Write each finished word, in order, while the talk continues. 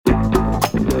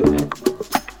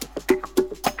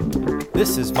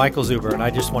This is Michael Zuber, and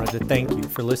I just wanted to thank you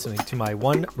for listening to my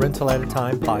One Rental at a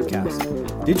Time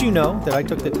podcast. Did you know that I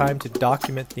took the time to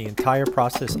document the entire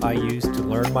process I used to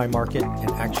learn my market and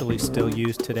actually still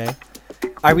use today?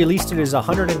 I released it as a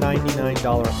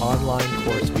 $199 online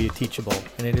course via Teachable,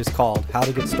 and it is called How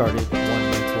to Get Started One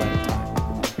Rental at a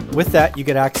Time. With that, you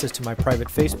get access to my private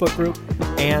Facebook group,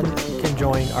 and you can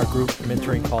join our group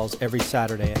mentoring calls every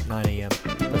Saturday at 9 a.m.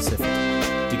 Pacific.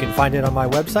 You can find it on my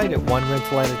website at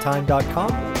onerentalatatime.com.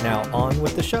 Now on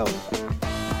with the show.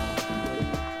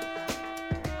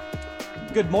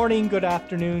 Good morning, good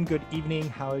afternoon, good evening.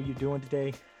 How are you doing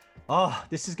today? Oh,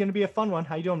 this is going to be a fun one.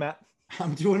 How you doing, Matt?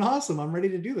 I'm doing awesome. I'm ready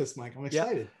to do this, Mike. I'm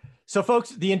excited. Yep. So folks,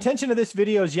 the intention of this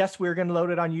video is, yes, we're going to load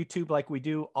it on YouTube like we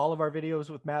do all of our videos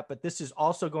with Matt, but this is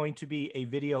also going to be a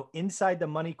video inside the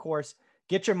money course.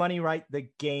 Get your money right, the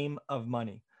game of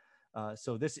money.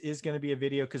 So this is going to be a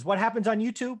video, because what happens on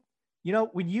YouTube, you know,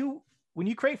 when you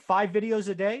create 5 videos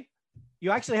a day,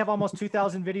 you actually have almost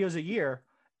 2,000 videos a year,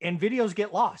 and videos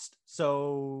get lost.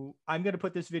 So I'm going to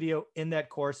put this video in that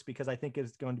course because I think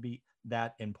it's going to be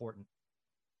that important.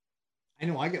 I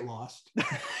know I get lost.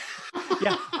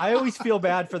 Yeah, I always feel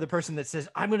bad for the person that says,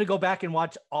 I'm going to go back and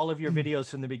watch all of your videos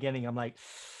from the beginning. I'm like,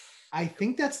 I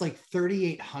think that's like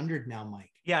 3,800 now,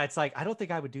 Mike. Yeah, it's like, I don't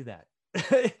think I would do that.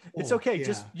 It's okay. Yeah.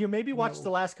 Just maybe watch the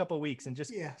last couple of weeks and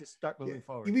just start moving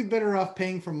forward. You'd be better off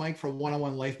paying for Mike for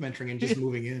one-on-one life mentoring and just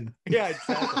moving in. Yeah,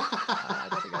 exactly. I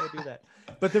don't think I would do that.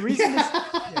 But the reason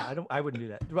I wouldn't do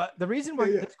that. But the reason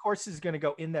this course is going to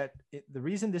go in that, the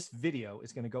reason this video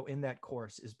is going to go in that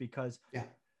course is because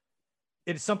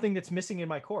it's something that's missing in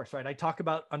my course, right? I talk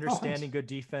about understanding good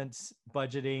defense,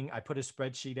 budgeting. I put a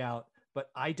spreadsheet out, but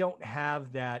I don't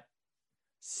have that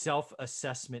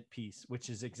self-assessment piece, which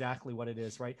is exactly what it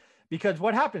is, right? Because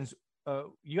what happens,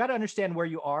 you got to understand where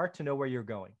you are to know where you're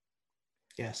going.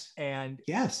 Yes. And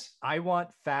yes, I want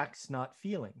facts, not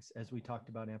feelings, as we talked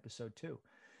about in episode 2.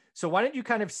 So why don't you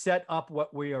kind of set up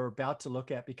what we are about to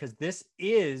look at? Because this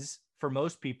is, for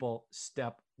most people,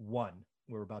 step 1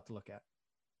 we're about to look at.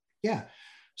 Yeah.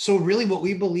 So really what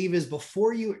we believe is,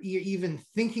 before you're even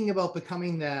thinking about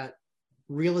becoming that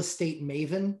real estate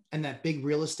maven and that big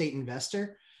real estate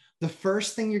investor, the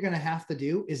first thing you're going to have to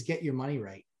do is get your money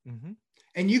right. Mm-hmm.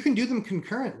 And you can do them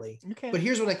concurrently. But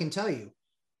here's what I can tell you.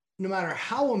 No matter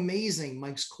how amazing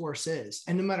Mike's course is,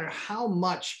 and no matter how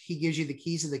much he gives you the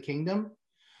keys of the kingdom,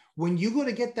 when you go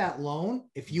to get that loan,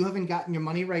 if you haven't gotten your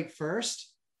money right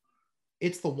first,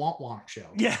 it's the womp show.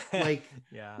 Yeah. Like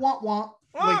womp,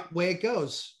 like way it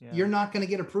goes. Yeah. You're not going to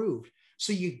get approved.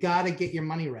 So you got to get your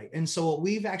money right. And so what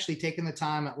we've actually taken the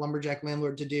time at Lumberjack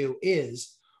Landlord to do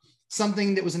is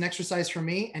something that was an exercise for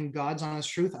me, and God's honest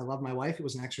truth. I love my wife. It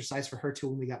was an exercise for her too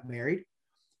when we got married.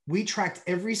 We tracked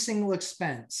every single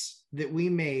expense that we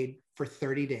made for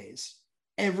 30 days.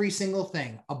 Every single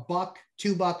thing, $1,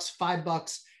 $2,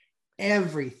 $5,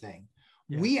 everything.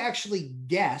 Yeah. We actually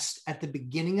guessed at the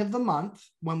beginning of the month,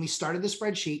 when we started the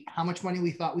spreadsheet, how much money we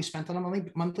thought we spent on a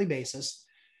monthly basis.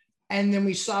 And then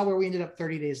we saw where we ended up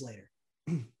 30 days later.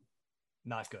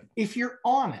 Not good. If you're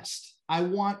honest, I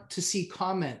want to see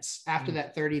comments after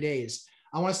that 30 days.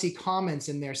 I want to see comments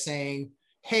in there saying,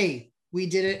 hey, we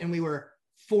did it and we were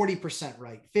 40%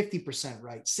 right, 50%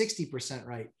 right, 60%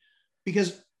 right.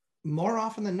 Because more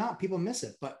often than not, people miss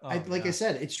it. But I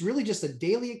said, it's really just a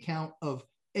daily account of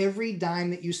every dime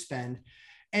that you spend.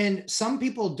 And some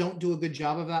people don't do a good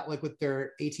job of that, like with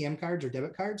their ATM cards or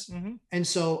debit cards. Mm-hmm. And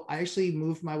so I actually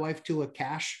moved my wife to a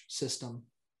cash system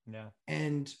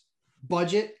and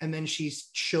budget. And then she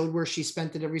showed where she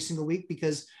spent it every single week,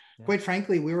 because quite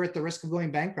frankly, we were at the risk of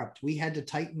going bankrupt. We had to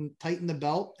tighten the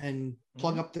belt and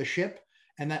plug up the ship.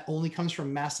 And that only comes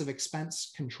from massive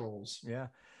expense controls. Yeah.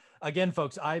 Again,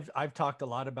 folks, I've talked a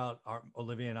lot about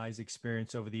Olivia and I's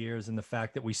experience over the years, and the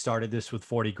fact that we started this with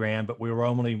 40 grand, but we were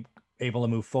only able to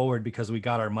move forward because we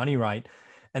got our money right.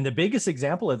 And the biggest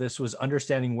example of this was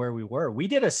understanding where we were. We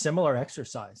did a similar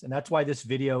exercise, and that's why this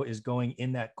video is going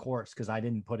in that course, because I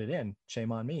didn't put it in.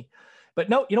 Shame on me. But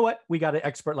no, you know what? We got an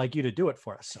expert like you to do it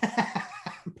for us. So.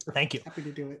 Thank you. Happy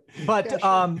to do it. But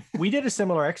sure. We did a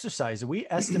similar exercise. We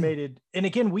estimated, and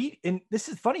again, this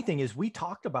is the funny thing is, we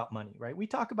talked about money, right? We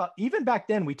talk about, even back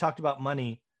then, we talked about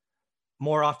money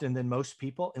more often than most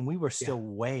people, and we were still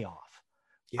way off.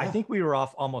 Yeah. I think we were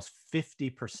off almost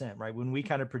 50%, right? When we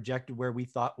kind of projected where we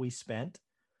thought we spent,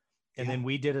 and then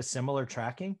we did a similar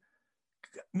tracking.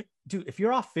 Dude, if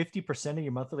you're off 50% of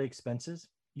your monthly expenses,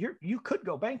 you could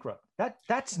go bankrupt.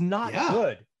 That's not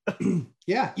good.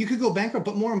 Yeah, you could go bankrupt,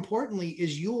 but more importantly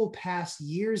is you will pass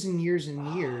years and years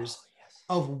and years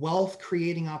of wealth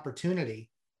creating opportunity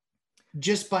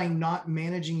just by not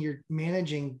managing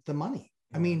the money.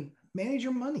 I mean, manage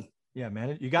your money. Yeah,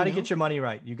 man, you got to get your money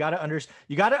right. You got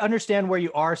to understand where you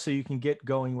are so you can get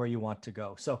going where you want to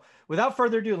go. So without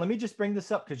further ado, let me just bring this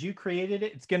up because you created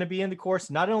it. It's going to be in the course,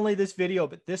 not only this video,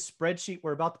 but this spreadsheet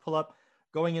we're about to pull up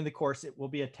going in the course. It will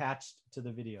be attached to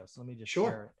the video. So let me just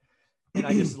share it. And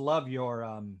I just love your,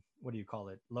 what do you call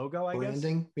it? Logo, I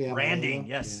Branding? guess? Yeah. Branding.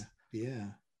 Yes. Yeah.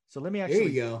 So let me there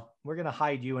you go. We're going to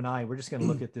hide you and I. We're just going to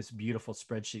look at this beautiful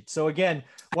spreadsheet. So again,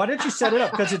 why don't you set it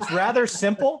up? Because it's rather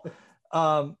simple.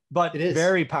 But it is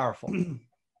very powerful.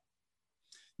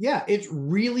 Yeah, it's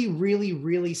really, really,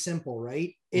 really simple,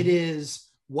 right? It is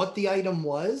what the item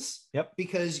was,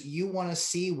 because you want to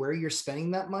see where you're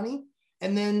spending that money,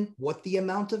 and then what the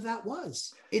amount of that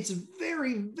was. It's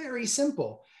very, very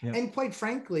simple. And quite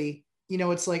frankly, you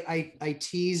know, it's like I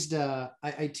teased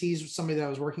somebody that I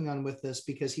was working on with this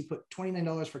because he put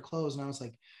 $29 for clothes, and I was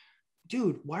like,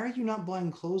 dude, why are you not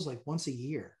buying clothes like once a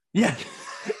year? Yeah.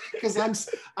 Because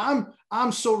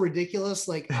I'm so ridiculous.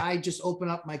 Like I just open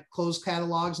up my clothes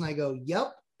catalogs and I go,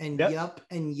 yup, and yup,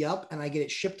 and yup, and I get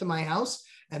it shipped to my house,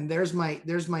 and there's my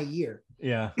year.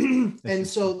 Yeah. And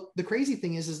so the crazy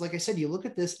thing is like I said, you look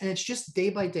at this and it's just day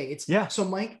by day. So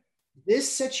Mike,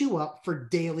 this sets you up for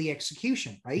daily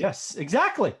execution, right? Yes,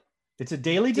 exactly. It's a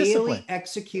daily discipline. Daily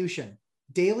execution,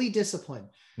 daily discipline.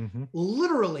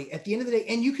 Literally at the end of the day,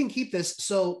 and you can keep this.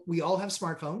 So we all have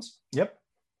smartphones. Yep.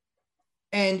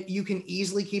 And you can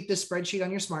easily keep this spreadsheet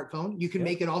on your smartphone. You can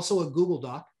make it also a Google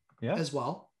Doc as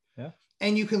well. Yeah.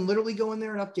 And you can literally go in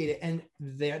there and update it. And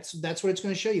that's what it's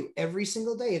going to show you every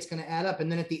single day. It's going to add up. And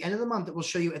then at the end of the month, it will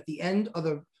show you at the end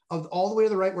of all the way to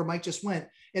the right where Mike just went.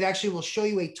 It actually will show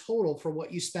you a total for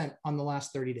what you spent on the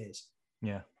last 30 days.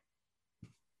 Yeah.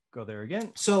 Go there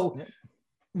again. So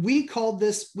we called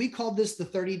this the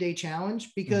 30-day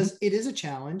challenge because it is a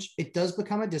challenge. It does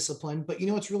become a discipline, but you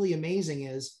know, what's really amazing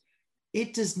is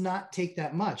it does not take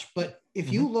that much. But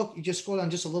if you look, you just scroll down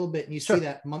just a little bit and you see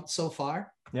that month so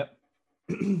far. Yep.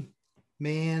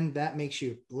 Man, that makes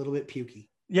you a little bit pukey.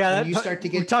 Yeah. You start to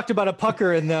get. We talked about a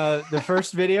pucker in the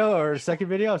first video or second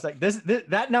video. It's like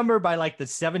that number by like the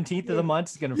 17th of the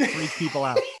month is going to freak people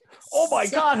out. Oh my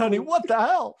God, honey, what the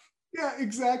hell? Yeah,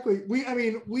 exactly. We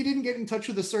didn't get in touch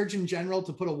with the Surgeon General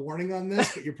to put a warning on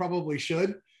this, but you probably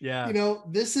should. Yeah. You know,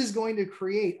 this is going to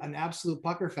create an absolute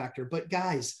pucker factor. But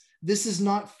guys, this is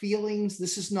not feelings.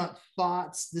 This is not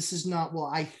thoughts. This is not, well,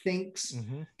 I thinks.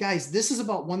 Guys, this is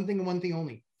about one thing and one thing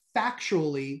only.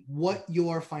 Factually, what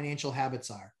your financial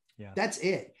habits are. Yeah. That's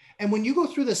it. And when you go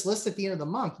through this list at the end of the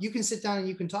month, you can sit down and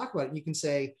you can talk about it. You can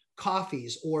say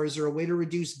coffees, or is there a way to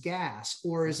reduce gas?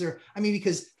 Or is there,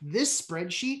 because this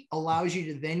spreadsheet allows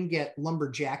you to then get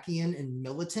lumberjackian and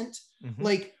militant.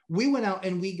 Like we went out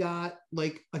and we got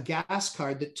like a gas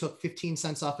card that took 15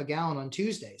 cents off a gallon on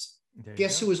Tuesdays.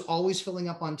 Guess who was always filling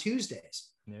up on Tuesdays?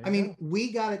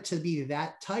 We got it to be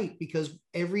that tight because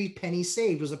every penny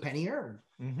saved was a penny earned.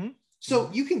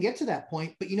 So you can get to that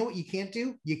point, but you know what you can't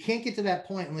do? You can't get to that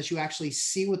point unless you actually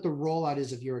see what the rollout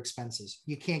is of your expenses.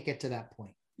 You can't get to that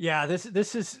point. Yeah,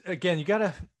 this is, again,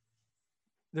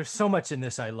 there's so much in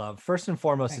this I love. First and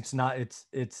foremost,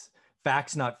 it's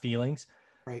facts, not feelings.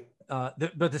 Right.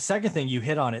 But the second thing, you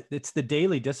hit on it, it's the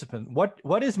daily discipline.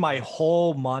 What is my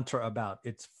whole mantra about?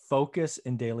 It's focus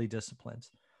and daily disciplines.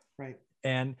 Right.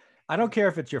 And I don't care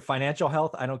if it's your financial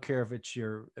health. I don't care if it's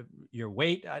your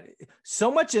weight.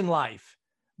 So much in life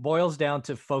boils down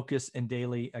to focus and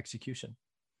daily execution.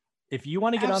 If you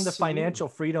want to get on the financial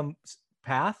freedom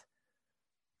path,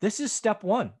 this is step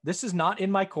one. This is not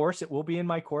in my course. It will be in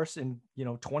my course in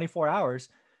 24 hours,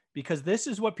 because this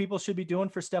is what people should be doing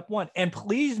for step one. And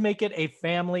please make it a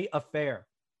family affair.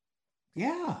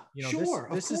 Yeah, sure.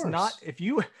 This is not, if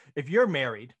you're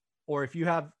married or if you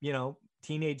have,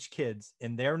 teenage kids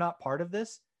and they're not part of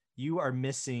this, you are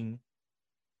missing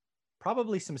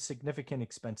probably some significant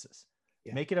expenses.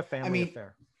 Yeah. Make it a family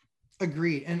affair.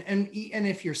 Agreed. And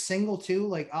if you're single too,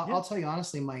 like I'll tell you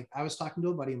honestly, Mike, I was talking to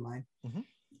a buddy of mine.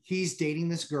 He's dating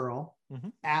this girl,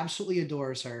 absolutely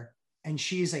adores her. And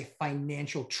she is a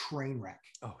financial train wreck.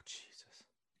 Oh, Jesus.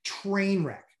 Train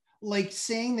wreck. Like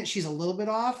saying that she's a little bit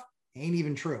off ain't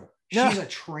even true. She's a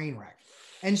train wreck.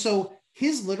 And so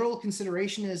his literal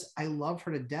consideration is, I love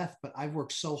her to death, but I've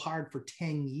worked so hard for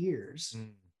 10 years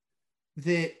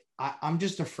that I'm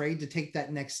just afraid to take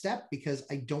that next step because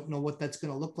I don't know what that's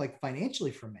going to look like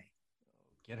financially for me.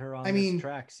 Get her on this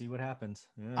track, see what happens.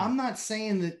 Yeah. I'm not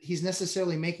saying that he's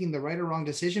necessarily making the right or wrong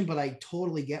decision, but I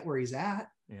totally get where he's at.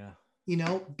 Yeah.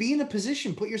 Be in a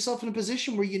position, put yourself in a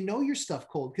position where you know your stuff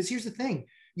cold. Because here's the thing.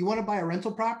 You want to buy a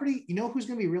rental property, who's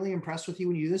going to be really impressed with you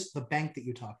when you do this? The bank that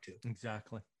you talk to.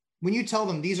 Exactly. when you tell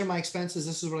them these are my expenses,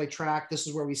 this is what I track, this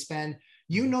is where we spend,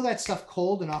 you know that stuff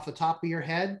cold and off the top of your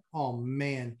head. Oh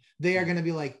man, they are going to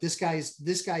be like, this guy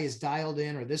is dialed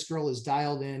in, or this girl is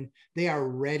dialed in. They are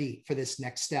ready for this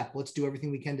next step. Let's do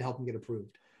everything we can to help them get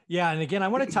approved. Yeah. And again, I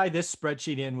want to tie this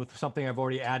spreadsheet in with something I've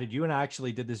already added. You and I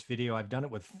actually did this video. I've done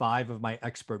it with 5 of my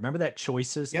expert. Remember that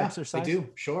choices exercise? I do.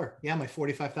 Sure. Yeah. My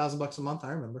 $45,000 a month. I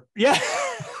remember. Yeah.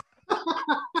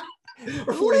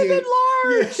 Or 48. Live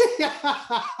large. Yeah.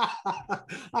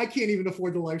 I can't even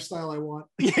afford the lifestyle I want.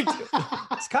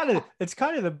 That's kind of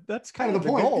the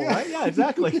point, goal, yeah. right? Yeah,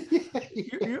 exactly. Yeah.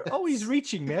 You're always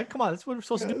reaching, man. Come on, that's what we're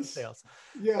supposed to do in Yes. sales.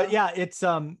 Yeah. But yeah, it's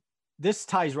this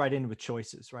ties right in with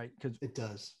choices, right? Because It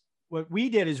does. what we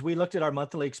did is we looked at our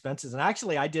monthly expenses, and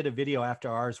actually I did a video after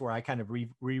ours where I kind of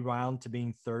rewound to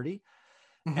being 30,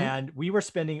 Mhm. and we were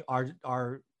spending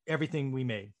our everything we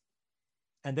made.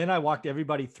 And then I walked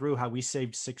everybody through how we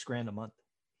saved $6,000 a month.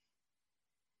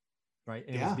 Right.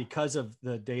 And it was because of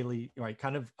the daily, right,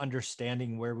 kind of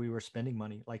understanding where we were spending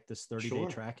money, like this 30-day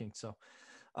tracking. So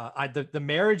the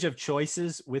marriage of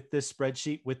choices with this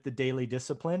spreadsheet, with the daily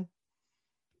discipline,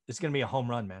 it's going to be a home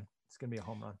run, man. It's going to be a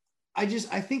home run. I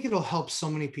think it'll help so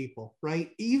many people,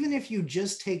 right? Even if you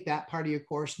just take that part of your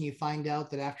course and you find out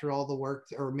that after all the work,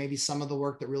 or maybe some of the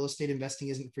work, that real estate investing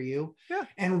isn't for you. Yeah.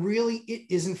 And really it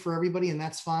isn't for everybody, and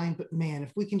that's fine. But man,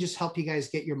 if we can just help you guys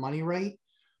get your money right,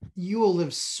 you will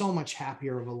live so much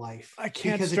happier of a life. I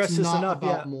can't stress this enough.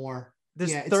 About more.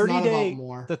 This it's 30-day, about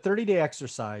more. The 30-day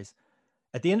exercise.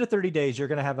 At the end of 30 days, you're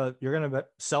going to have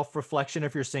self-reflection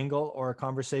if you're single, or a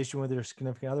conversation with your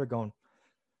significant other going,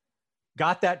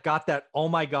 got that. Oh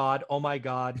my God. Oh my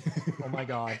God. Oh my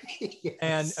God. Yes.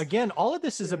 And again, all of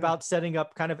this is about setting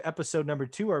up kind of episode number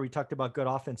 2, where we talked about good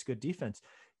offense, good defense.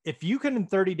 If you can in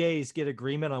 30 days get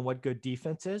agreement on what good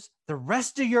defense is, the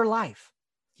rest of your life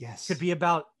could be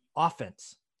about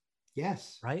offense.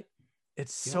 Yes. Right.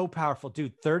 It's so powerful,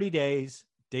 dude. 30 days,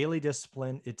 daily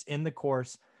discipline. It's in the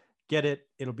course. Get it.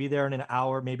 It'll be there in an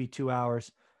hour, maybe 2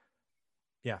 hours.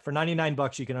 Yeah. For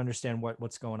 $99, you can understand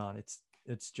what's going on.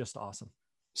 It's just awesome.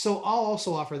 So I'll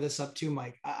also offer this up too,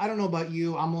 Mike. I don't know about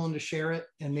you. I'm willing to share it,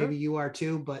 and maybe you are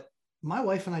too, but my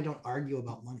wife and I don't argue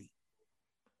about money.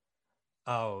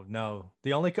 Oh no.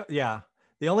 We haven't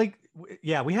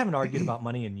argued about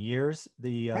money in years.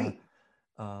 Yeah,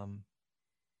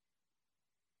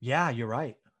 you're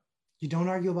right. You don't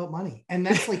argue about money. And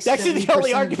that's like, actually the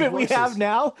only argument we have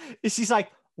now is she's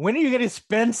like, when are you going to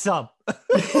spend some?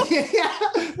 Yeah,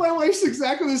 my wife's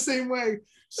exactly the same way.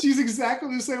 She's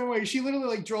exactly the same way. She literally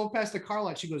like drove past a car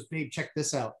lot. She goes, babe, check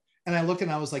this out. And I looked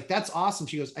and I was like, that's awesome.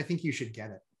 She goes, I think you should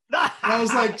get it. And I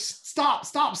was like, stop.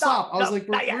 I was like,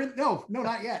 no,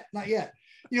 not yet.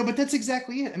 But that's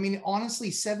exactly it. I mean, honestly,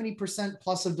 70%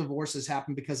 plus of divorces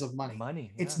happen because of money. Yeah.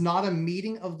 It's not a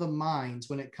meeting of the minds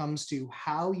when it comes to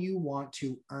how you want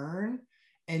to earn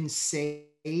and save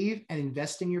and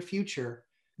invest in your future.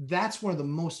 That's one of the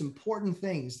most important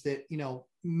things that,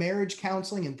 marriage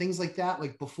counseling and things like that,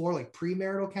 like before, like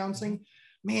premarital counseling,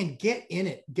 man, get in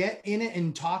it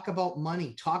and talk about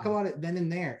money, talk about it then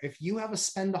and there. If you have a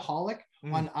spendaholic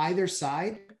on either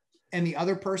side and the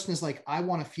other person is like, I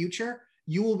want a future,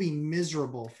 you will be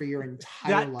miserable for your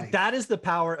entire life. That is the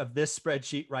power of this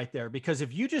spreadsheet right there. Because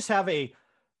if you just have a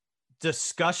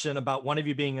discussion about one of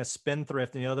you being a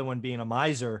spendthrift and the other one being a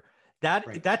miser,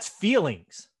 that's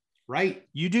feelings. Right.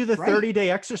 You do the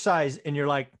 30-day exercise and you're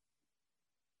like,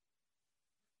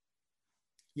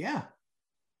 yeah,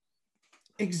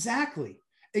 exactly.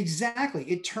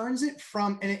 It turns it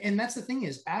from, and that's the thing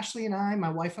is, Ashley and I, my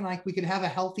wife and I, we could have a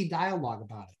healthy dialogue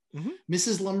about it.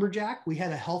 Mrs. Lumberjack, we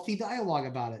had a healthy dialogue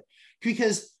about it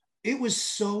because it was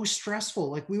so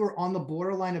stressful. Like we were on the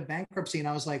borderline of bankruptcy, and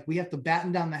I was like, we have to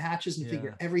batten down the hatches and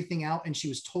figure everything out. And she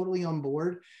was totally on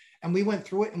board. And we went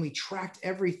through it and we tracked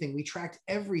everything.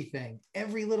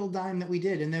 Every little dime that we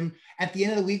did. And then at the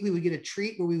end of the week, we would get a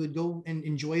treat where we would go and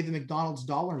enjoy the McDonald's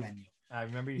dollar menu. I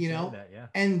remember you saying that. Yeah.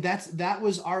 And that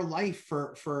was our life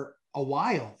for a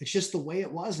while. It's just the way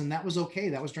it was. And that was okay.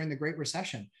 That was during the Great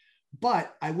Recession.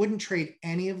 But I wouldn't trade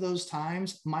any of those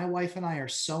times. My wife and I are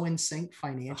so in sync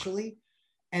financially.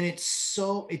 And it's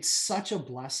such a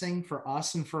blessing for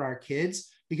us and for our kids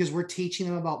because we're teaching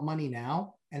them about money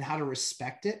now and how to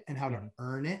respect it and how to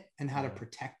earn it and how to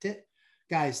protect it.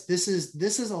 Guys, this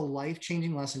is a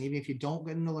life-changing lesson. Even if you don't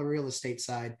get into the real estate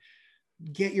side,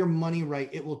 get your money right.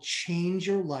 It will change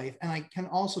your life. And I can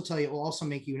also tell you, it will also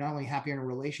make you not only happier in a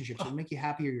relationship, it'll make you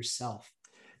happier yourself.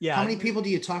 Yeah. How many people do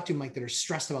you talk to, Mike, that are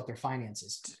stressed about their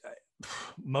finances?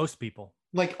 Most people.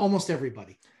 Like almost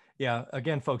everybody. Yeah.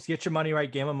 Again, folks, get your money right.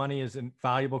 Game of Money is a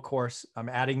valuable course. I'm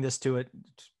adding this to it.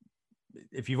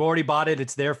 if you've already bought it,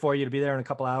 it's there for you to be there in a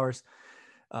couple hours.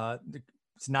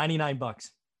 It's $99.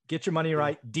 Get your money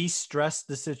right. De-stress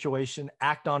the situation.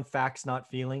 Act on facts, not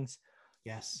feelings.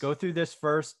 Yes. Go through this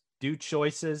first. Do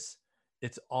choices.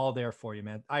 It's all there for you,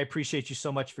 man. I appreciate you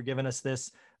so much for giving us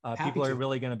this. People are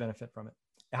really going to benefit from it.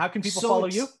 How can people follow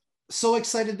you? So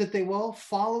excited that they will.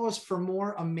 Follow us for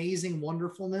more amazing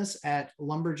wonderfulness at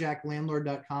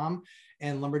lumberjacklandlord.com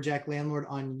and Lumberjack Landlord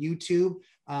on YouTube.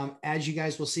 As you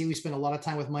guys will see, we spend a lot of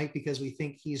time with Mike because we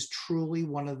think he's truly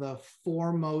one of the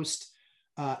foremost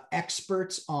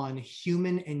experts on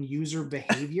human and user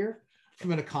behavior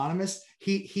from an economist.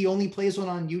 He only plays one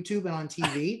on YouTube and on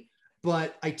TV,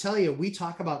 but I tell you, we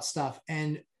talk about stuff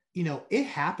and it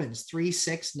happens 3,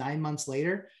 6, 9 months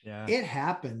later. Yeah. It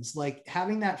happens. Like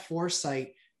having that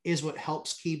foresight is what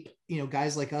helps keep,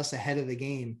 guys like us ahead of the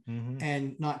game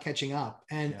and not catching up.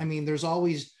 And I mean, there's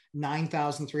always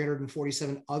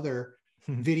 9,347 other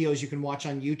videos you can watch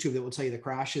on YouTube that will tell you the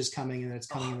crash is coming and that it's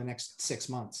coming in the next 6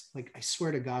 months. Like I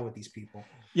swear to God with these people.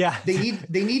 Yeah. They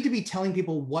need to be telling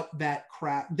people what that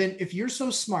crash, then if you're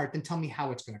so smart, then tell me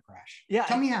how it's going to crash. Yeah.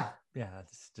 Tell me how. Yeah.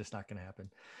 It's just not going to happen.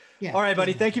 Yeah. All right,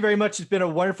 buddy. Thank you very much. It's been a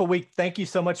wonderful week. Thank you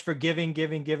so much for giving.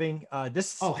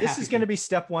 This is going to be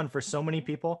step one for so many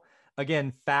people.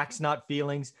 Again, facts, not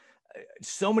feelings.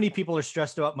 So many people are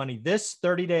stressed about money. This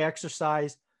 30-day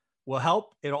exercise will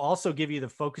help. It'll also give you the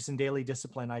focus and daily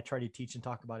discipline I try to teach and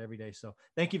talk about every day. So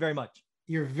thank you very much.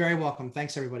 You're very welcome.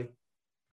 Thanks, everybody.